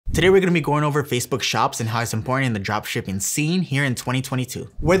Today we're going to be going over Facebook Shops and how it's important in the dropshipping scene here in 2022.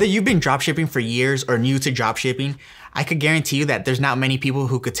 Whether you've been dropshipping for years or new to dropshipping, I could guarantee you that there's not many people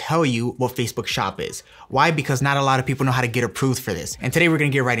who could tell you what Facebook Shop is. Why? Because not a lot of people know how to get approved for this. And today we're going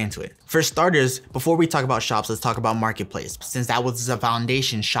to get right into it. For starters, before we talk about Shops, let's talk about Marketplace, since that was the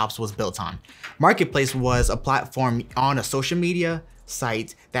foundation Shops was built on. Marketplace was a platform on a social media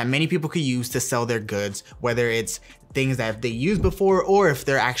site that many people could use to sell their goods, whether it's things that they used before or if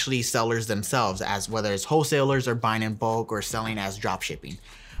they're actually sellers themselves, as whether it's wholesalers or buying in bulk or selling as dropshipping.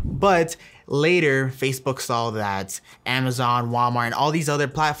 But later, Facebook saw that Amazon, Walmart, and all these other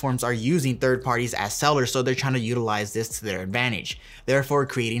platforms are using third parties as sellers, so they're trying to utilize this to their advantage, therefore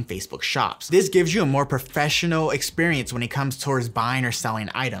creating Facebook Shops. This gives you a more professional experience when it comes towards buying or selling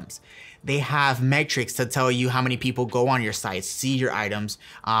items. They have metrics to tell you how many people go on your sites, see your items,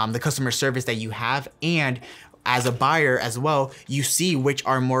 the customer service that you have, and as a buyer as well, you see which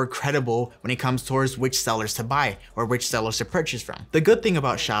are more credible when it comes towards which sellers to buy or which sellers to purchase from. The good thing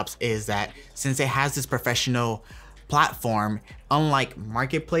about Shops is that since it has this professional platform, unlike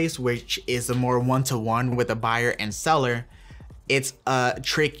Marketplace, which is a more one-to-one with a buyer and seller, it's a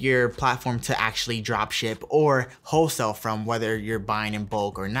trickier platform to actually dropship or wholesale from, whether you're buying in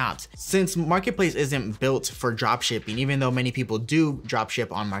bulk or not. Since Marketplace isn't built for dropshipping, even though many people do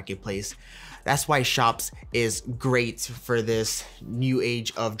dropship on Marketplace, that's why Shops is great for this new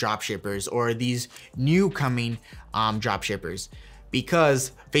age of dropshippers or these new coming dropshippers,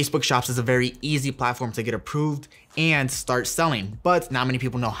 because Facebook Shops is a very easy platform to get approved and start selling, but not many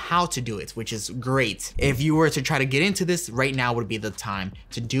people know how to do it, which is great. If you were to try to get into this, right now would be the time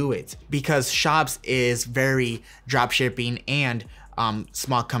to do it, because Shops is very dropshipping and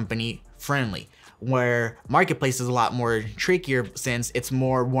small company friendly, where Marketplace is a lot more trickier since it's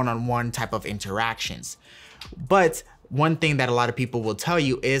more one-on-one type of interactions. But one thing that a lot of people will tell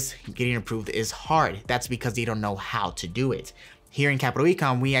you is getting approved is hard. That's because they don't know how to do it. Here in Capital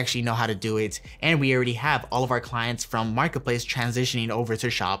Ecom, we actually know how to do it, and we already have all of our clients from Marketplace transitioning over to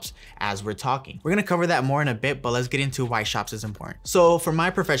Shops as we're talking. We're gonna cover that more in a bit, but let's get into why Shops is important. So from my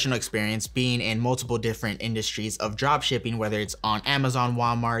professional experience being in multiple different industries of dropshipping, whether it's on Amazon,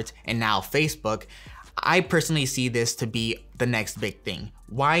 Walmart, and now Facebook, I personally see this to be the next big thing.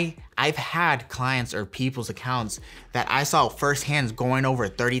 Why? I've had clients or people's accounts that I saw firsthand going over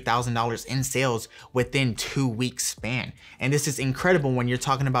 $30,000 in sales within 2 weeks span. And this is incredible when you're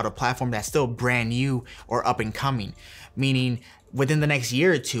talking about a platform that's still brand new or up and coming, meaning within the next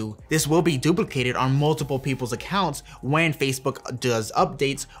year or two, this will be duplicated on multiple people's accounts when Facebook does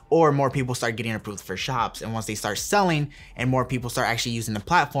updates or more people start getting approved for Shops. And once they start selling and more people start actually using the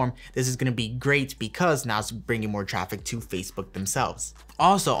platform, this is gonna be great because now it's bringing more traffic to Facebook themselves.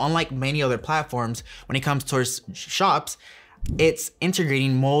 Also, unlike many other platforms, when it comes towards Shops, it's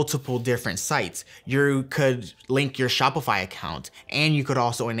integrating multiple different sites. You could link your Shopify account, and you could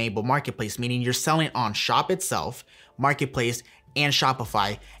also enable Marketplace, meaning you're selling on Shop itself, Marketplace, and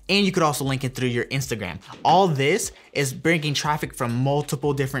Shopify, and you could also link it through your Instagram. All this is bringing traffic from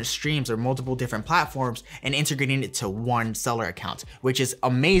multiple different streams or multiple different platforms and integrating it to one seller account, which is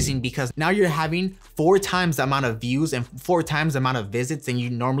amazing because now you're having 4 times the amount of views and 4 times the amount of visits than you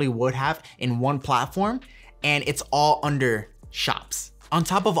normally would have in one platform, and it's all under Shops. On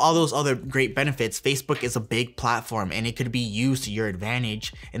top of all those other great benefits, Facebook is a big platform and it could be used to your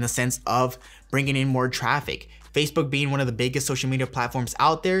advantage in the sense of bringing in more traffic. Facebook being one of the biggest social media platforms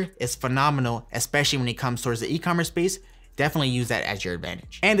out there is phenomenal, especially when it comes towards the e-commerce space. Definitely use that as your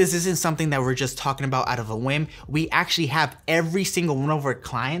advantage. And this isn't something that we're just talking about out of a whim. We actually have every single one of our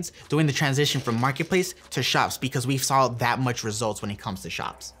clients doing the transition from Marketplace to Shops because we saw that much results when it comes to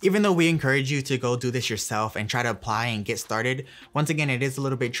Shops. Even though we encourage you to go do this yourself and try to apply and get started, once again, it is a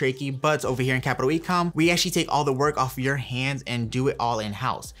little bit tricky, but over here in Capital Ecom, we actually take all the work off your hands and do it all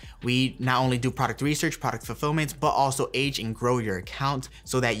in-house. We not only do product research, product fulfillment, but also age and grow your account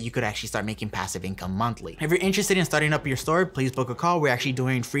so that you could actually start making passive income monthly. If you're interested in starting up your store, please book a call. We're actually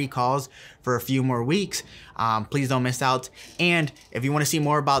doing free calls for a few more weeks. Please don't miss out. And if you want to see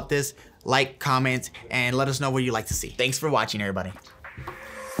more about this, like, comment, and let us know what you'd like to see. Thanks for watching, everybody.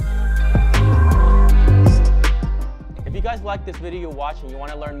 If you guys like this video you watch and you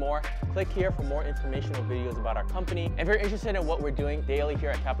want to learn more, click here for more informational videos about our company. If you're interested in what we're doing daily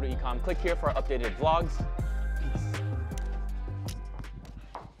here at Capital Ecom, click here for our updated vlogs.